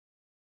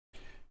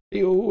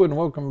Heyo, and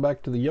welcome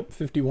back to the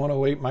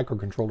EUP5108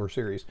 microcontroller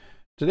series.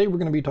 Today we're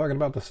going to be talking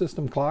about the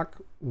system clock,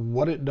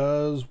 what it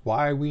does,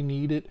 why we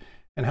need it,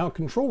 and how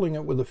controlling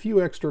it with a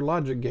few extra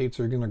logic gates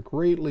are going to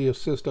greatly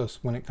assist us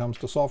when it comes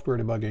to software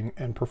debugging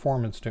and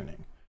performance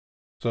tuning.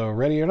 So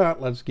ready or not,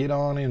 let's get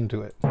on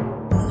into it.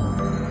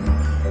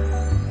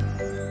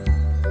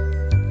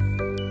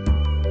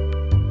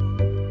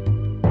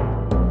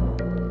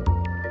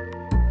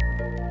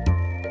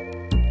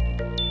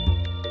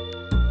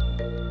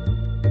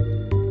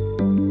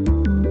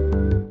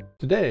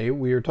 Today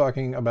we are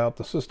talking about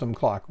the system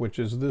clock, which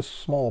is this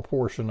small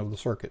portion of the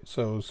circuit.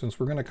 So since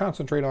we're going to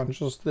concentrate on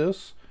just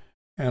this,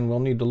 and we'll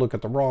need to look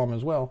at the ROM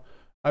as well,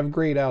 I've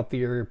grayed out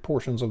the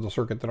portions of the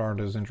circuit that aren't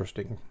as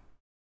interesting.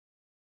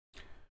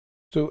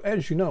 So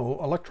as you know,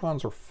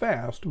 electrons are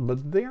fast,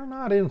 but they are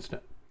not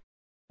instant.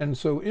 And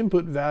so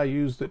input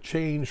values that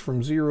change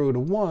from 0 to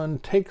 1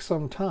 take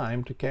some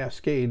time to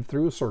cascade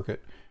through a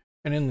circuit,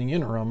 and in the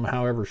interim,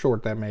 however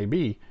short that may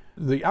be,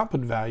 the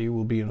output value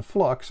will be in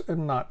flux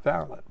and not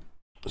valid.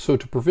 So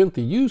to prevent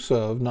the use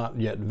of not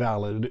yet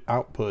valid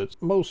outputs,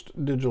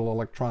 most digital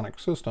electronic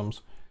systems,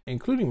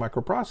 including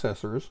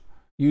microprocessors,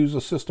 use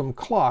a system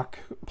clock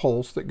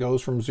pulse that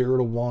goes from 0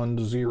 to 1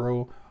 to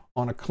 0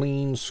 on a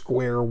clean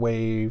square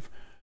wave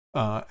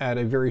at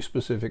a very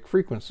specific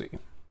frequency.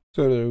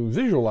 So to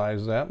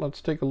visualize that,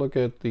 let's take a look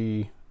at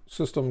the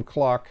system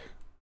clock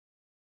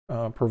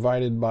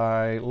provided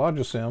by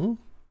Logisim.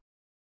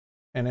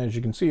 And as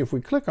you can see, if we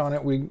click on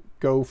it, we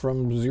go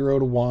from 0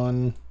 to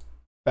 1,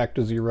 back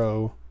to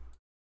 0,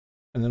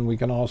 and then we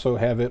can also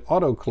have it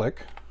auto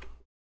click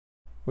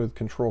with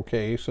Control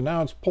K. So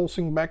now it's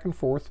pulsing back and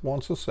forth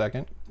once a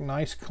second,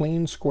 nice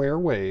clean square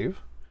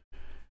wave,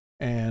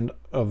 and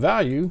a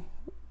value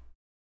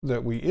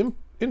that we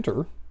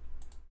enter.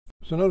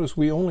 So notice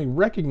we only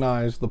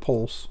recognize the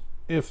pulse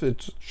if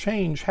its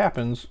change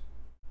happens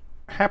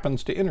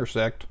to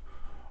intersect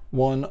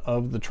one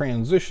of the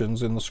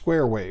transitions in the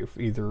square wave,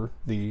 either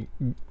the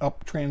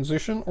up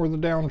transition or the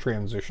down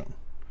transition.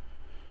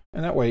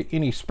 And that way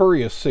any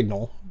spurious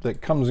signal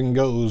that comes and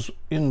goes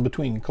in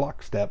between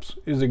clock steps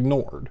is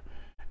ignored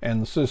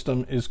and the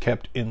system is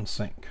kept in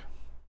sync.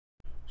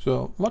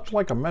 So much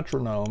like a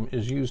metronome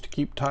is used to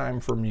keep time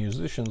for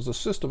musicians, the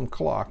system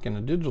clock in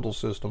a digital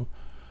system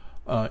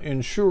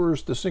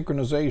ensures the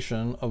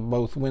synchronization of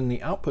both when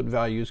the output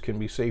values can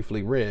be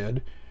safely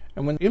read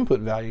and when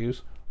input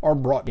values are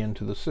brought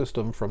into the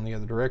system from the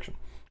other direction.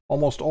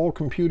 Almost all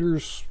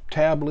computers,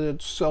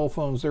 tablets, cell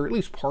phones, they're at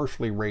least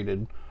partially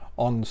rated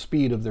on the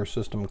speed of their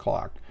system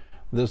clock.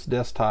 This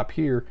desktop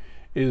here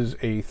is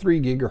a 3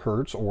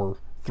 gigahertz or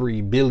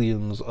 3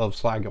 billions of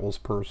cycles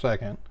per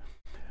second.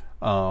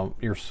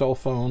 Your cell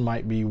phone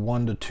might be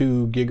 1 to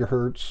 2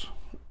 gigahertz.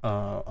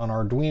 An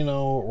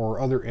Arduino or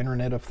other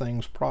Internet of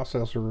Things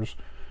processors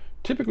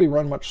typically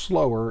run much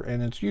slower,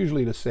 and it's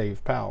usually to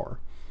save power.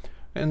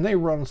 And they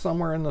run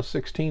somewhere in the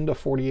 16 to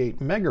 48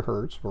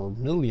 megahertz, or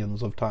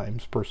millions of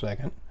times per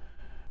second.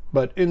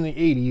 But in the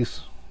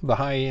 80s, the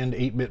high-end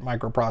 8-bit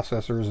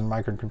microprocessors and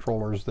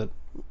microcontrollers that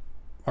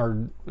are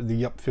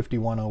the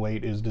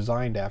EUP5108 is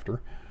designed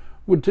after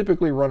would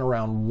typically run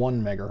around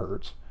 1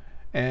 megahertz.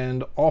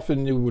 And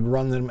often you would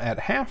run them at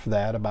half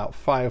that, about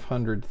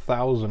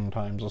 500,000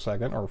 times a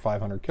second, or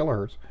 500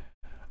 kilohertz,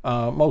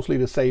 mostly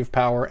to save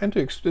power and to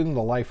extend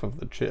the life of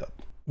the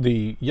chip.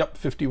 The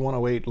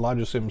EUP5108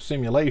 Logisim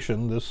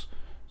simulation, this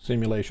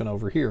simulation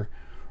over here,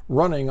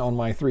 running on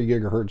my 3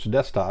 gigahertz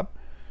desktop,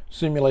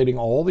 simulating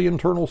all the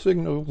internal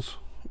signals,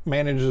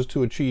 manages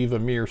to achieve a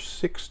mere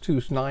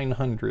 600 to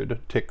 900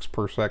 ticks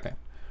per second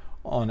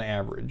on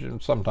average,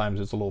 and sometimes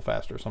it's a little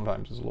faster,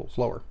 sometimes it's a little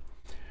slower.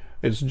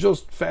 It's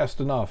just fast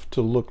enough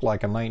to look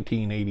like a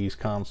 1980s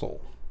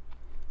console.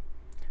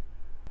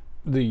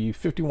 The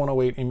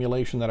 5108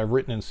 emulation that I've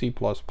written in C++,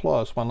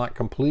 while not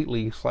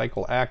completely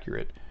cycle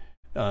accurate,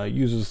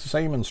 uses the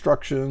same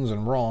instructions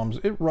and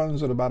ROMs. It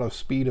runs at about a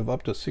speed of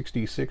up to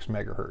 66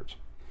 megahertz.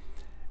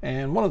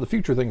 And one of the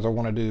future things I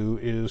want to do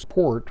is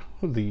port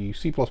the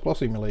C++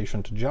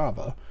 emulation to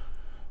Java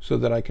so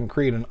that I can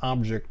create an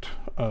object,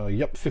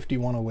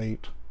 EUP5108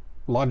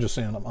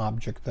 Logisim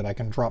object that I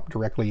can drop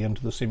directly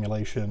into the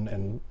simulation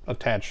and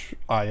attach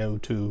I/O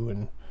to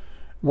and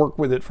work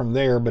with it from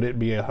there, but it'd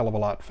be a hell of a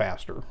lot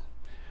faster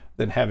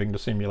than having to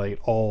simulate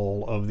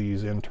all of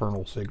these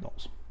internal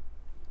signals.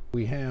 What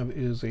we have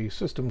is a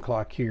system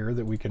clock here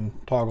that we can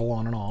toggle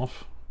on and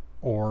off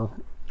or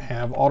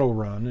have auto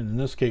run, and in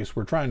this case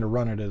we're trying to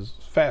run it as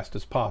fast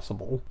as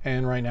possible,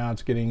 and right now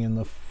it's getting in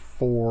the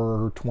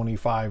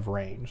 425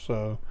 range,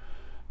 so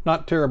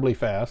not terribly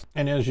fast.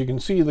 And as you can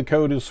see, the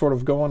code is sort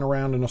of going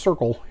around in a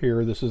circle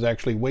here. This is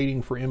actually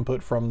waiting for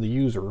input from the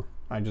user.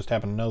 I just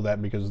happen to know that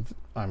because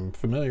I'm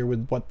familiar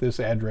with what this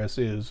address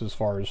is as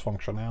far as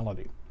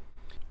functionality.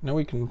 Now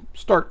we can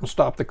start and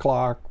stop the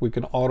clock, we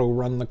can auto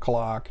run the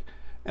clock,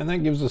 and that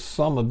gives us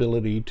some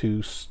ability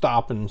to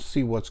stop and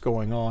see what's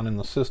going on in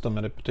the system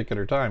at a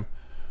particular time.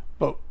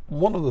 But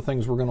one of the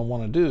things we're going to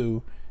want to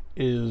do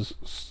is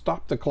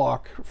stop the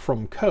clock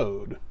from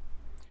code.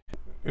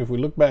 If we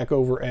look back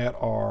over at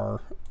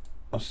our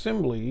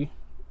assembly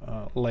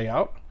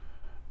layout,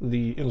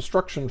 the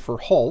instruction for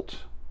halt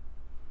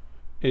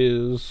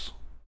is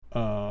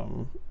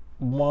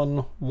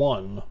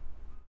 1-1.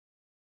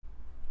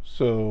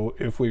 So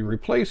if we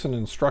replace an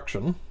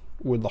instruction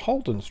with the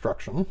halt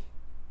instruction,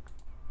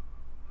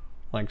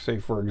 like say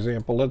for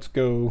example, let's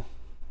go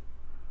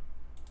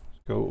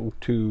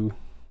to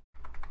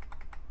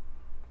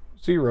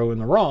 0 in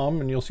the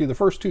ROM, and you'll see the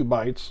first 2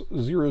 bytes,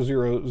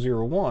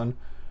 0001,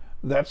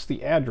 that's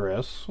the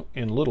address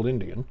in Little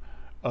Endian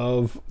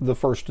of the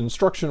first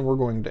instruction we're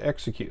going to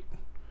execute.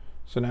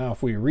 So now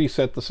if we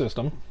reset the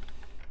system,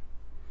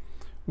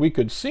 we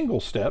could single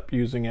step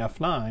using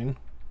F9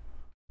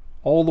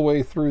 all the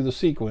way through the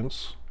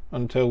sequence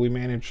until we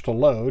manage to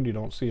load. You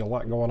don't see a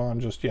lot going on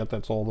just yet,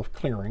 that's all the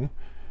clearing.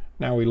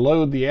 Now we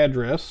load the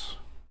address,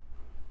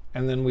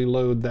 and then we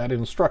load that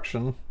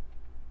instruction,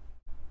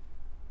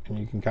 and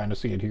you can kind of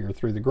see it here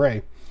through the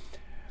gray.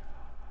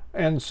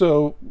 And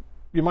so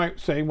you might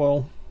say,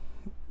 well,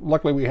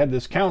 luckily we had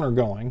this counter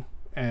going,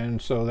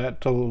 and so that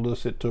told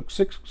us it took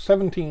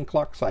 17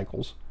 clock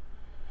cycles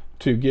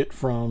to get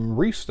from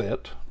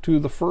reset to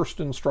the first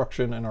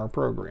instruction in our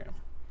program.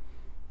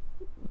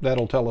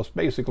 That'll tell us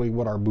basically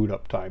what our boot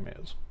up time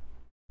is.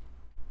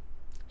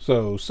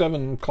 So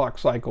 7 clock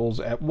cycles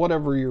at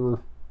whatever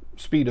your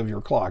speed of your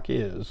clock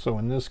is. So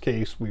in this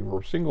case, we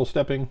were single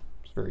stepping,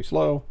 it's very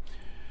slow.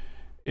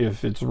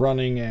 If it's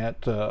running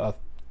at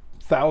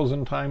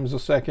 1,000 times a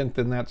second,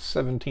 then that's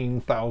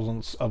 17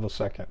 thousandths of a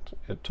second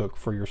it took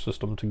for your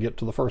system to get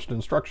to the first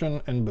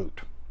instruction and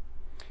boot.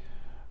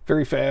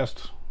 Very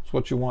fast. It's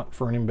what you want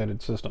for an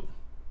embedded system.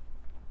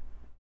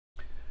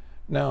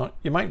 Now,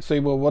 you might say,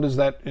 well, what is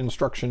that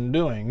instruction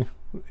doing?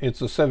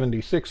 It's a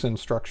 76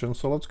 instruction,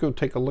 so let's go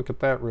take a look at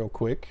that real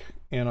quick.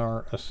 In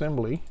our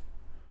assembly,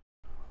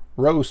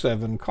 row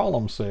 7,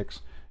 column 6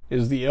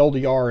 is the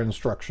LDR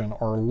instruction,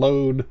 or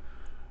load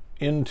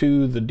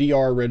into the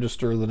DR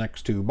register the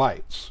next 2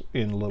 bytes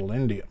in Little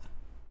Endian.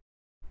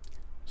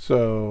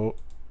 So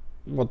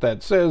what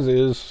that says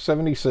is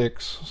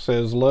 76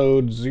 says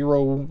load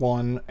 0,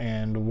 1,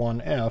 and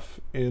 1F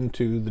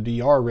into the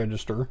DR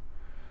register,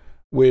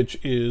 which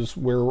is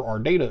where our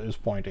data is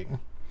pointing.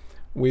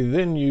 We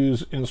then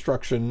use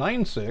instruction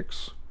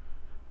 96,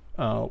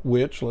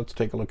 which, let's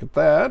take a look at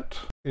that,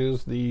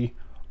 is the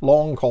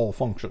long call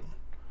function.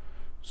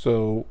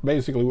 So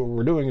basically what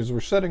we're doing is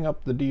we're setting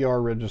up the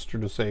DR register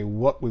to say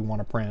what we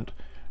want to print,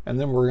 and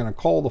then we're going to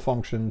call the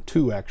function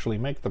to actually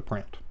make the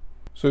print.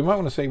 So we might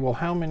want to say, well,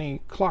 how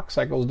many clock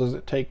cycles does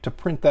it take to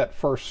print that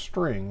first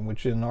string,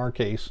 which in our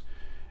case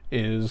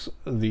is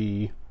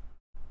the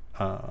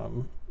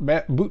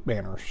boot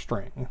banner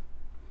string.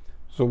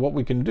 So what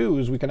we can do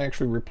is we can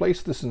actually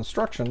replace this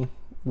instruction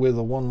with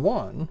a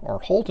 1-1 or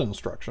halt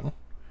instruction,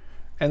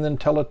 and then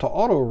tell it to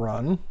auto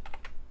run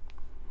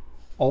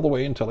all the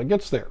way until it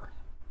gets there.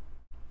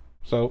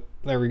 So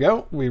there we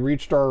go. We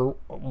reached our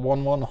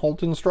 1-1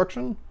 halt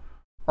instruction.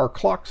 Our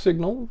clock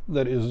signal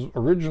that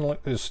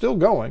is still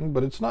going,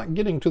 but it's not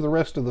getting to the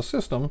rest of the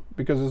system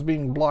because it's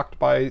being blocked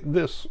by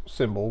this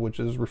symbol, which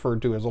is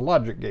referred to as a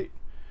logic gate.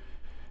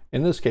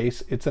 In this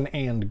case, it's an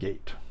AND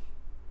gate.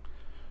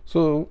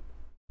 So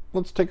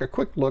let's take a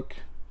quick look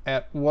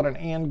at what an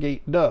AND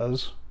gate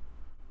does.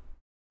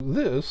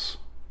 This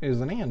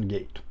is an AND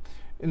gate.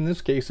 In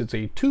this case, it's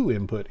a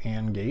 2-input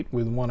AND gate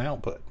with 1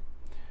 output.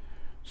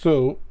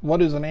 So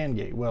what is an AND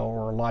gate? Well,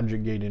 or a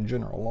logic gate in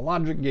general. A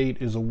logic gate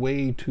is a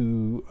way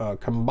to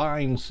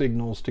combine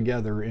signals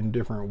together in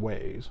different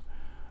ways.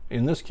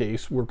 In this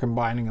case, we're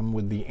combining them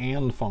with the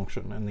AND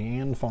function, and the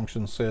AND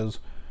function says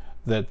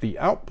that the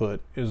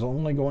output is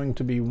only going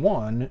to be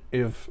 1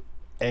 if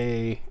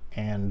A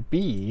and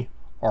B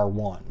are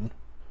 1.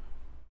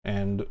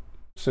 And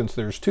since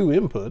there's 2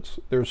 inputs,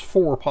 there's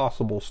 4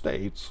 possible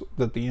states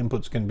that the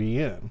inputs can be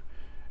in.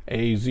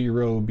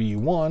 A0,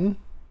 B1,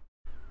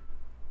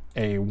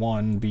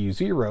 A1,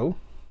 B0,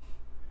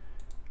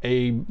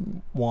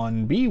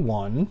 A1,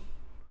 B1,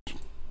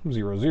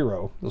 0,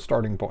 0, the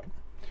starting point.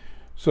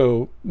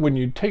 So when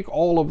you take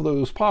all of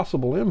those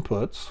possible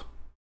inputs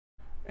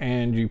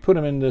and you put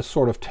them in this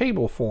sort of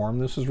table form,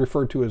 this is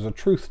referred to as a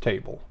truth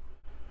table.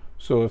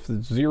 So if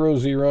it's 0,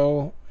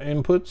 0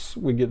 inputs,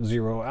 we get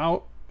 0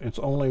 out. It's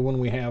only when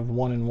we have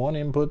 1 and 1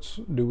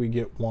 inputs do we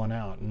get 1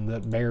 out, and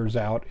that bears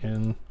out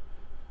in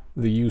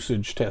the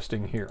usage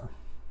testing here.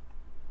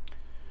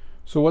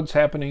 So what's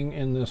happening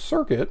in this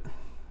circuit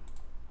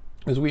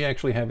is we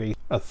actually have a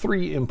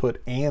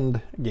 3-input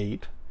AND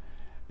gate,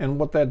 and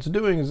what that's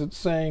doing is it's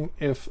saying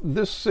if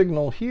this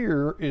signal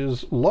here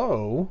is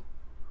low,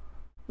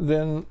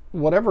 then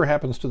whatever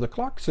happens to the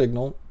clock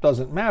signal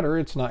doesn't matter,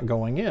 it's not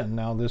going in.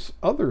 Now this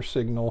other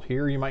signal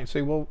here, you might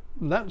say, well,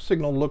 that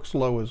signal looks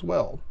low as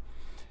well.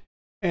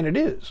 And it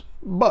is,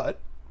 but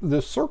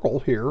this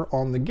circle here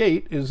on the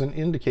gate is an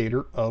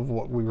indicator of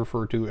what we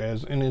refer to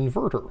as an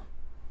inverter.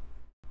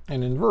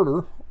 An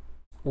inverter,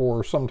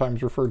 or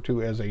sometimes referred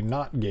to as a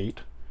NOT gate,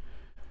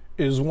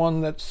 is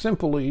one that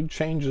simply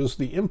changes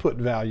the input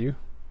value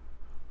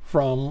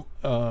from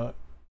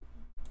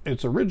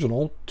its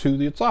original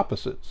to its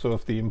opposite. So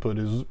if the input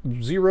is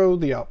 0,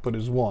 the output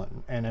is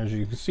 1. And as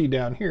you can see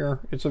down here,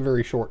 it's a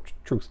very short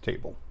truth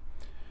table.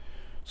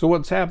 So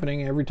what's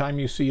happening every time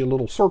you see a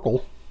little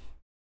circle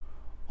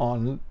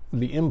on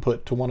the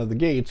input to one of the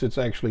gates, it's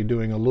actually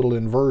doing a little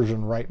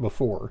inversion right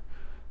before.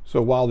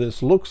 So while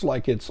this looks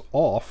like it's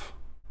off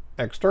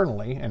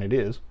externally, and it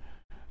is,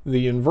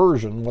 the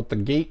inversion, what the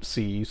gate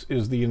sees,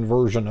 is the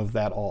inversion of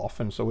that off.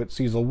 And so it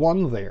sees a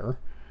 1 there.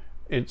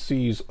 It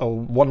sees a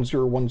 1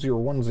 0 1 0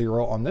 1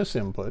 0 on this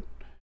input,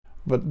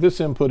 but this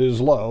input is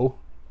low,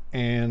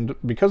 and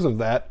because of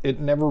that, it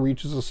never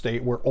reaches a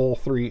state where all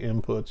 3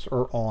 inputs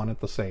are on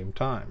at the same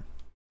time.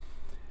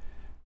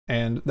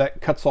 And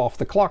that cuts off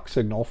the clock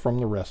signal from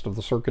the rest of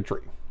the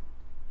circuitry.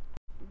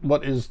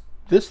 What is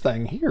this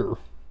thing here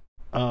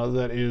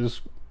that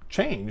is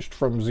changed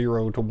from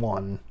 0 to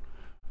 1?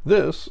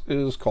 This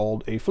is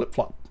called a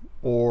flip-flop,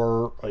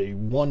 or a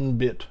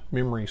 1-bit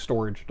memory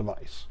storage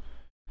device.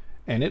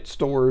 And it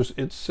stores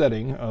its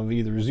setting of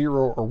either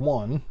 0 or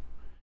 1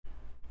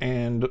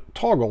 and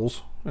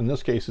toggles. In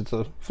this case, it's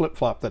a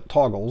flip-flop that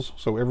toggles.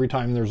 So every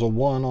time there's a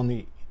 1 on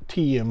the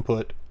T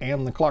input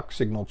and the clock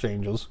signal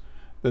changes,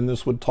 then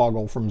this would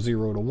toggle from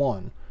 0 to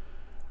 1.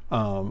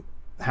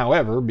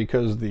 However,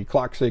 because the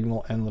clock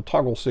signal and the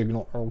toggle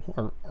signal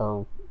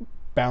are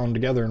bound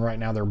together, and right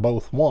now they're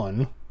both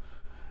 1,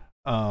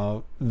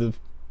 the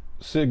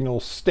signal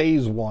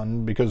stays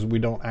 1 because we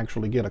don't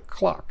actually get a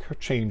clock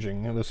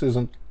changing. And this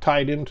isn't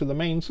tied into the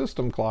main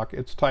system clock,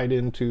 it's tied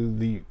into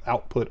the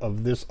output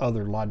of this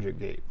other logic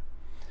gate.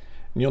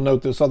 And you'll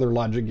note this other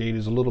logic gate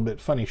is a little bit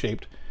funny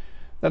shaped.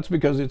 That's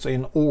because it's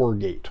an OR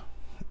gate.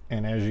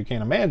 And as you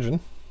can imagine,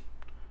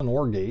 an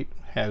OR gate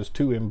has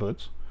 2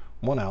 inputs,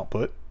 1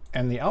 output,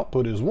 and the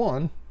output is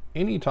 1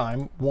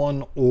 anytime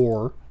one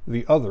or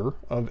the other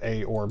of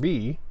A or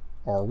B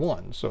are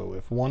 1. So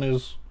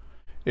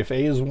if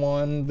A is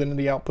 1, then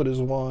the output is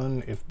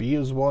 1. If B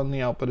is 1,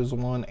 the output is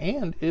 1.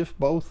 And if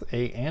both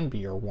A and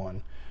B are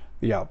 1,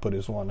 the output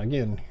is 1.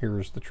 Again,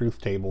 here's the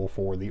truth table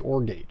for the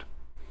OR gate.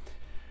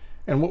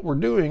 And what we're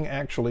doing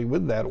actually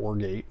with that OR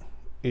gate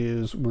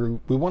is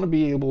we want to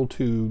be able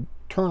to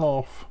turn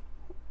off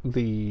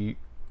the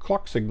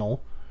clock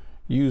signal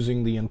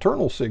using the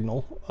internal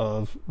signal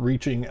of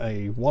reaching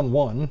a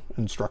 1-1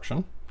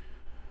 instruction.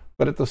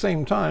 But at the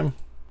same time,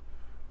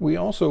 we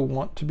also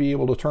want to be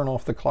able to turn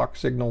off the clock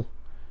signal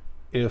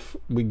if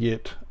we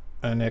get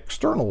an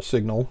external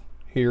signal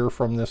here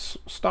from this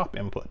stop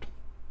input.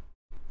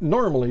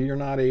 Normally, you're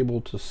not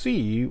able to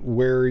see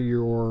where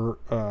your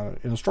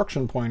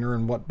instruction pointer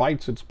and what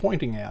bytes it's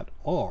pointing at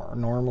are.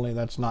 Normally,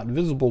 that's not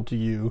visible to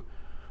you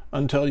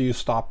until you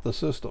stop the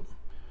system.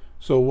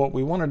 So what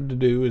we wanted to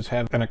do is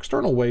have an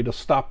external way to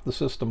stop the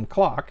system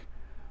clock,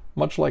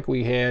 much like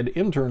we had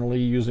internally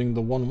using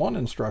the 1-1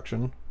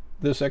 instruction.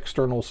 This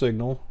external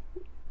signal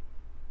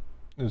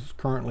is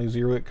currently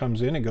 0. It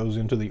comes in, it goes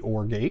into the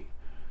OR gate.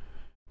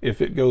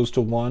 If it goes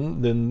to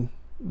 1, then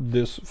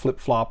this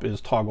flip-flop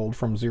is toggled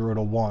from 0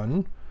 to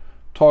 1.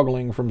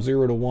 Toggling from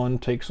 0 to 1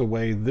 takes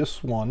away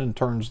this 1 and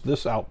turns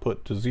this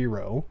output to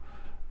 0.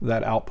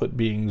 That output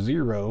being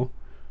 0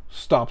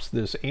 stops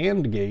this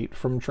AND gate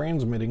from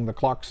transmitting the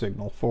clock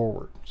signal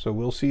forward. So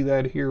we'll see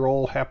that here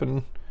all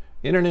happen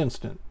in an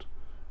instant.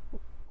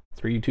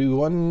 3, 2,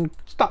 1,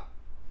 stop.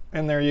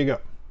 And there you go.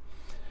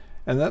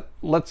 And that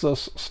lets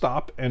us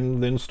stop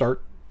and then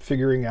start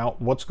figuring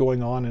out what's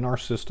going on in our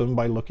system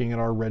by looking at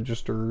our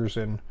registers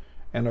and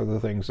other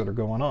things that are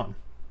going on.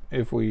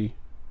 If we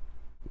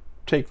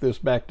take this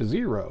back to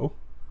 0,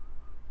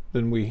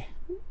 then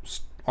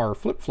our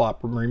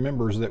flip-flop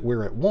remembers that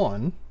we're at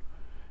 1,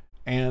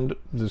 and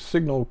the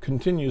signal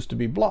continues to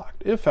be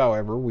blocked. If,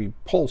 however, we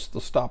pulse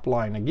the stop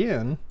line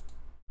again,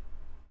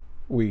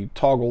 we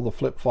toggle the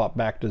flip-flop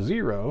back to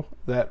 0,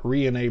 that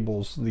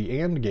re-enables the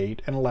AND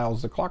gate and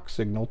allows the clock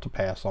signal to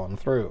pass on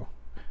through.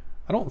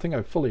 I don't think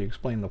I've fully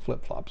explained the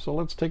flip-flop, so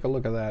let's take a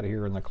look at that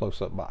here in the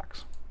close-up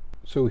box.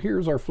 So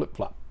here's our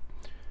flip-flop.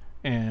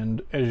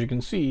 And as you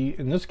can see,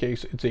 in this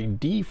case, it's a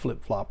D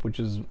flip-flop,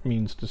 which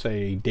means to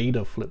say a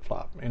data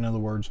flip-flop. In other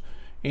words,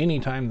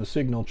 anytime the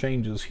signal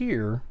changes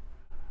here,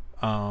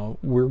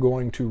 we're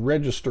going to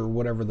register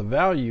whatever the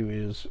value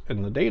is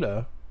in the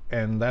data,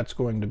 and that's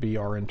going to be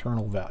our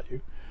internal value.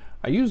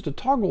 I used a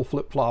toggle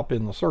flip-flop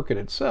in the circuit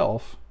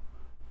itself,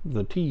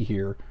 the T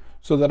here,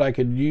 so that I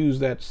could use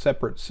that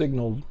separate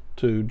signal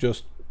to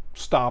just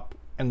stop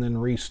and then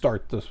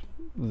restart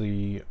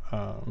the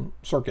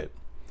circuit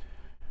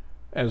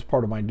as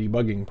part of my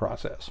debugging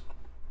process.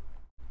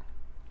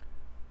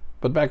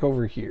 But back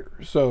over here.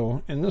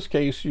 So in this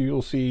case,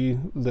 you'll see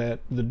that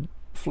the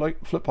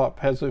flip-flop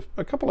has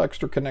a couple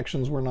extra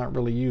connections we're not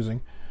really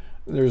using.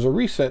 There's a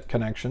reset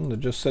connection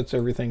that just sets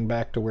everything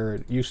back to where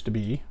it used to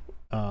be,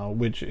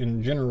 which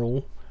in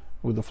general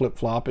with the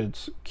flip-flop,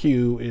 its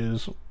Q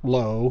is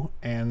low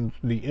and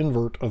the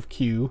invert of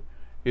Q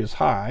is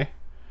high.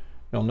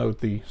 You'll note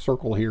the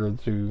circle here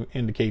to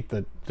indicate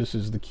that this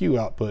is the Q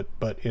output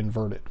but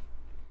inverted.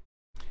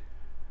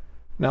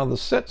 Now the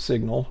set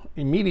signal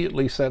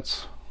immediately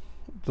sets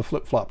the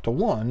flip-flop to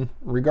 1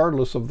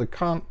 regardless of the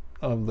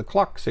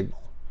clock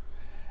signal.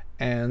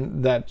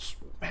 And that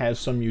has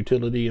some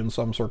utility in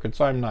some circuits.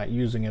 I'm not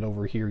using it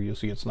over here. You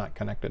see it's not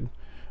connected.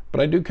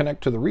 But I do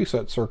connect to the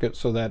reset circuit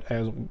so that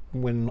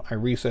when I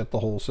reset the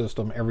whole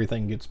system,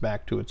 everything gets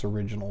back to its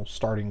original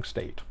starting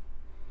state.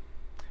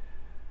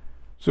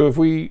 So if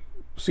we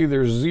see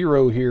there's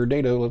 0 here,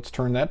 data, let's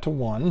turn that to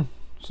 1.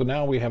 So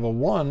now we have a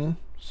 1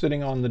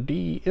 sitting on the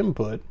D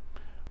input,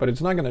 but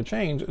it's not going to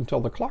change until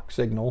the clock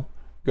signal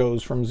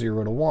goes from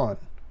 0 to 1.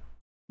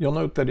 You'll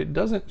note that it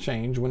doesn't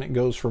change when it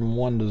goes from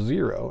 1 to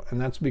 0, and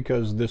that's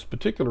because this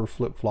particular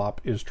flip-flop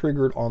is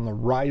triggered on the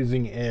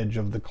rising edge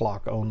of the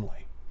clock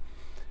only.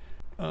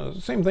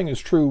 Same thing is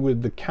true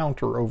with the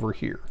counter over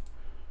here.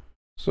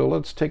 So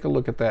let's take a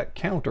look at that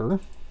counter.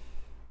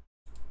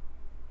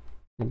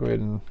 We'll go ahead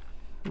and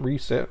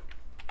reset,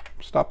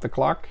 stop the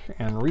clock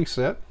and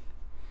reset.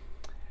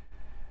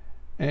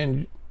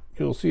 And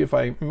you'll see if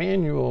I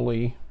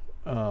manually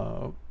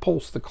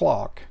pulse the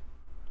clock,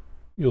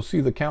 you'll see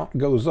the count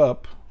goes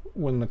up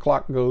when the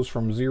clock goes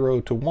from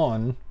 0 to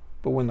 1,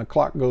 but when the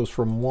clock goes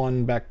from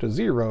 1 back to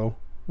 0,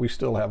 we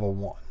still have a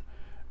 1.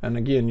 And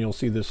again, you'll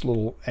see this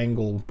little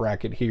angle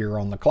bracket here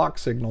on the clock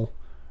signal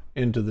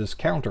into this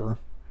counter.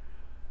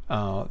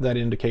 That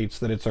indicates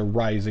that it's a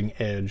rising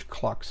edge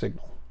clock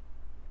signal.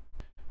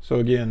 So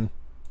again,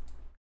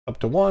 up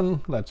to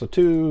 1, that's a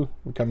 2.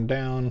 We come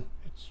down,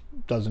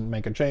 it doesn't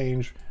make a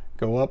change.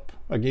 Go up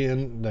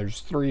again,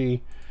 there's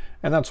 3.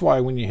 And that's why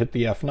when you hit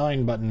the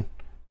F9 button,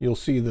 you'll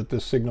see that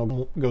this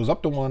signal goes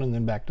up to 1 and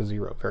then back to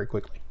 0 very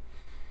quickly.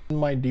 In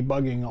my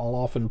debugging, I'll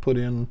often put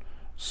in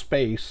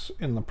space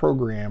in the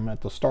program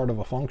at the start of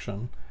a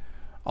function.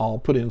 I'll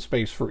put in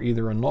space for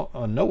either a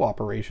no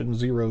operation,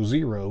 0,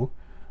 0,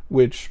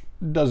 which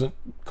doesn't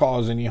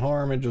cause any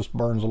harm. It just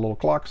burns a little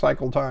clock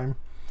cycle time.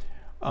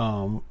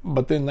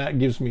 But then that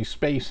gives me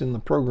space in the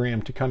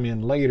program to come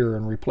in later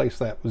and replace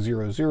that with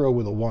 0, 0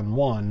 with a 1,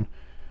 1.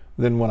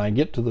 Then when I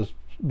get to the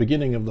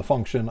beginning of the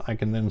function, I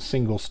can then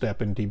single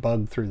step and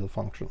debug through the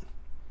function.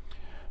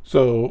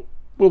 So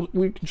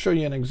we can show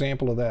you an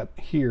example of that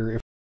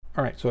here.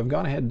 All right, so I've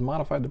gone ahead and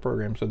modified the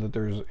program so that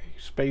there's a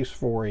space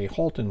for a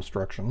halt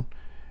instruction,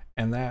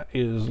 and that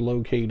is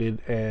located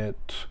at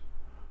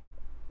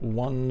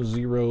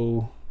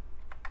 1010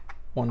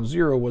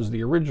 was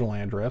the original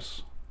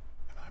address.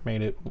 I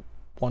made it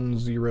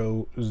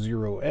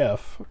 100F,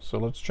 so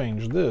let's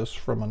change this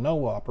from a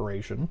no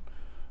operation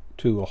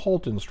to a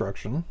halt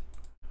instruction.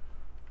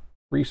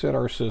 Reset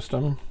our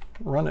system,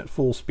 run at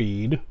full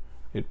speed,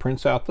 it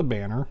prints out the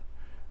banner,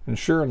 and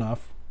sure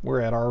enough, we're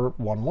at our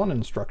 1-1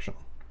 instruction.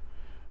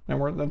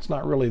 Now that's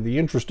not really the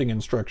interesting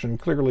instruction.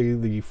 Clearly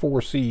the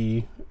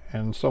 4C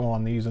and so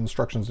on, these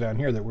instructions down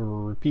here that we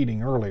were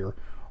repeating earlier,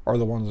 are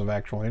the ones of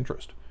actual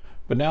interest.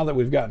 But now that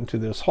we've gotten to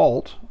this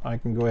halt, I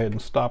can go ahead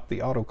and stop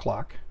the auto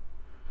clock,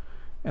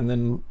 and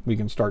then we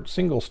can start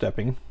single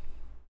stepping.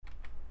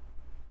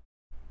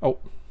 Oh,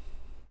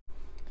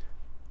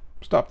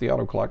 stop the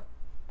auto clock.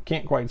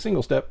 Can't quite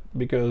single step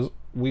because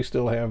we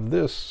still have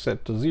this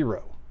set to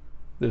 0.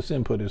 This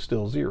input is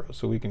still 0,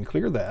 so we can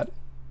clear that.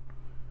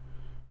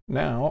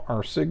 Now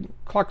our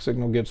clock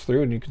signal gets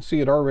through, and you can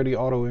see it already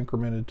auto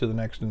incremented to the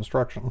next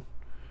instruction.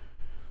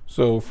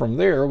 So from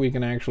there we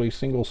can actually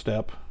single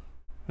step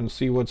and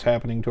see what's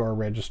happening to our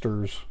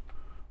registers.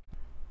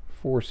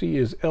 4C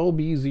is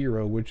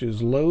LB0, which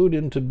is load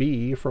into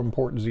B from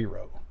port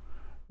 0,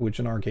 which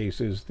in our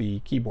case is the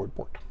keyboard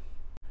port.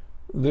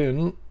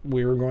 Then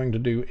we're going to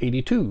do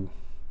 82,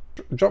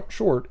 jump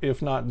short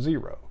if not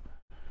 0.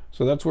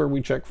 So that's where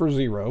we check for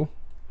 0.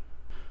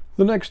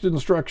 The next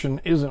instruction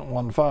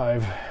isn't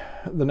 15.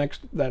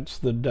 That's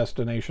the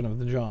destination of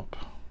the jump.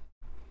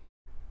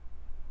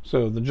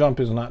 So the jump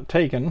is not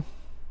taken.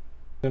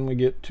 Then we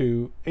get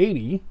to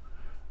 80,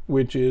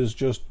 which is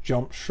just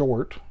jump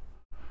short,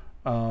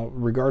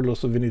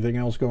 regardless of anything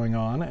else going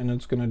on, and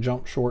it's going to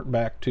jump short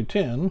back to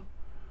 10.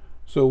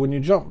 So when you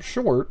jump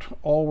short,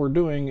 all we're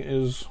doing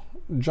is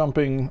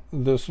jumping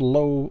this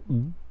low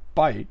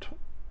byte.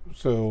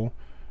 So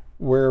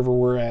wherever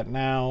we're at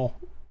now,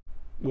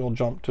 we'll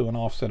jump to an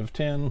offset of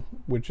 10,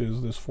 which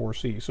is this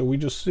 4C. So we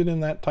just sit in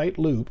that tight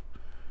loop,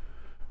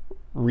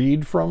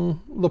 read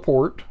from the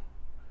port.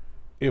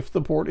 If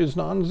the port is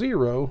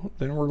non-zero,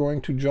 then we're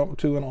going to jump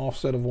to an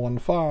offset of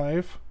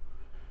 15.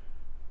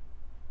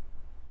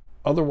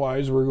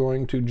 Otherwise, we're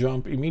going to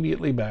jump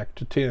immediately back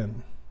to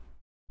 10.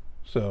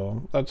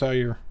 So that's how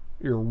your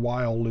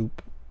while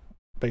loop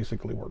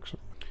basically works.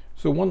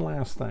 So one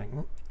last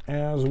thing,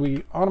 as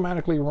we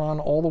automatically run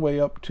all the way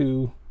up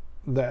to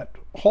that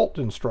halt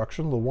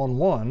instruction, the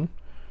 1-1,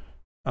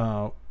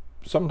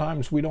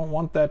 sometimes we don't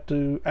want that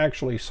to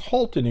actually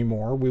halt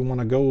anymore. We want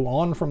to go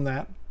on from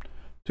that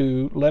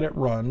to let it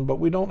run, but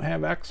we don't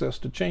have access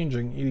to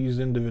changing these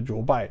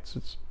individual bytes.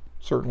 It's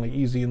certainly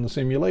easy in the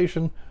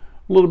simulation,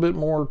 a little bit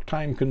more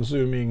time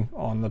consuming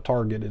on the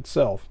target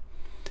itself.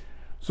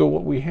 So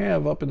what we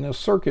have up in this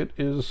circuit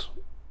is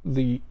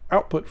the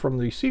output from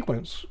the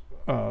sequencer.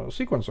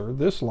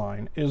 This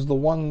line is the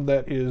one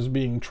that is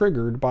being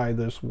triggered by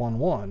this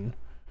 1-1,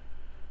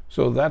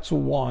 So that's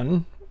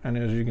 1, and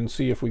as you can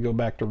see, if we go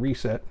back to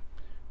reset,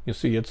 you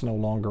see it's no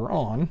longer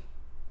on,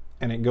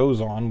 and it goes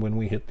on when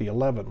we hit the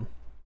 11,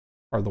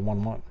 or the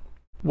 1, 1.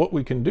 What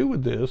we can do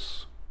with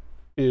this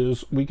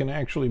is we can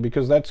actually,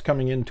 because that's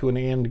coming into an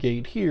AND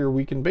gate here,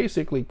 we can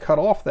basically cut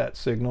off that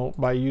signal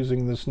by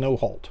using this no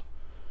halt.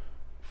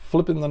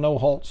 Flipping the no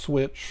halt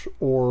switch,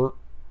 or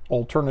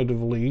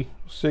alternatively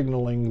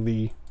signaling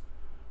the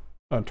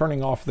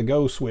turning off the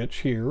go switch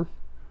here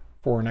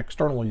for an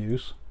external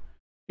use.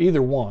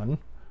 Either one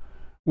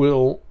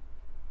will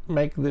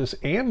make this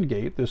AND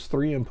gate, this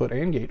 3-input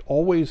AND gate,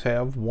 always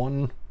have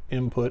one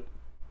input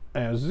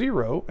as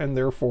 0, and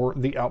therefore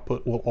the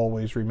output will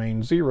always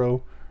remain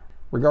 0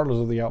 regardless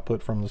of the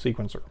output from the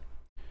sequencer.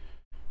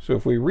 So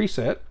if we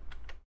reset,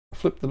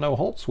 flip the no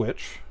halt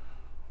switch,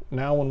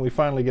 now when we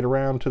finally get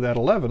around to that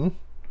 11,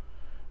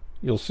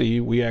 you'll see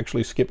we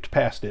actually skipped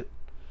past it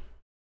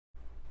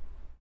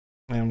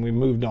and we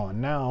moved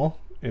on. Now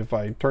if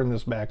I turn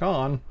this back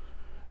on,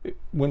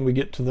 when we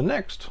get to the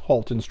next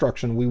halt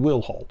instruction, we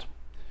will halt.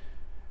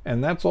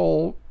 And that's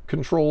all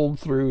controlled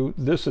through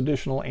this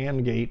additional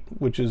AND gate,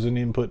 which is an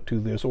input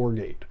to this OR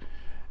gate.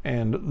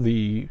 And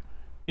the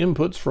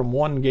inputs from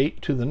one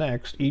gate to the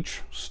next,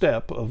 each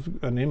step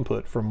of an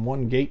input from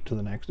one gate to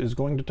the next, is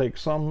going to take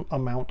some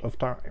amount of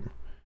time.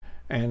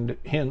 And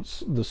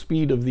hence, the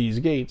speed of these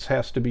gates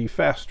has to be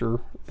faster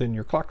than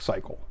your clock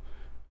cycle.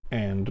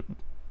 And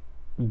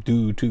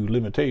due to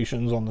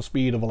limitations on the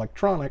speed of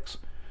electronics,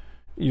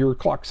 your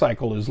clock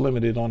cycle is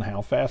limited on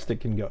how fast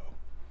it can go.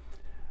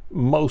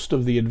 Most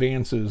of the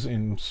advances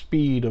in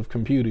speed of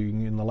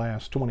computing in the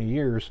last 20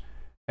 years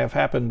have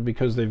happened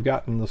because they've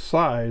gotten the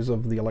size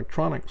of the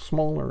electronics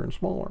smaller and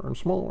smaller and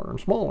smaller and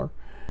smaller.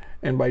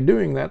 And by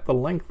doing that, the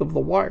length of the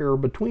wire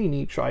between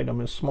each item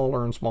is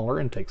smaller and smaller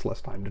and takes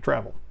less time to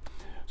travel.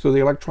 So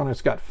the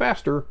electronics got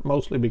faster,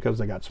 mostly because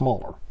they got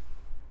smaller.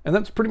 And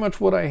that's pretty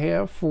much what I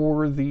have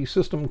for the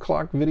system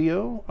clock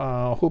video.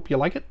 Hope you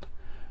like it.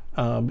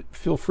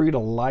 Feel free to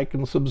like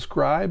and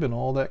subscribe and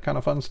all that kind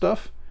of fun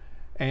stuff.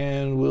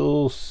 And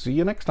we'll see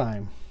you next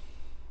time.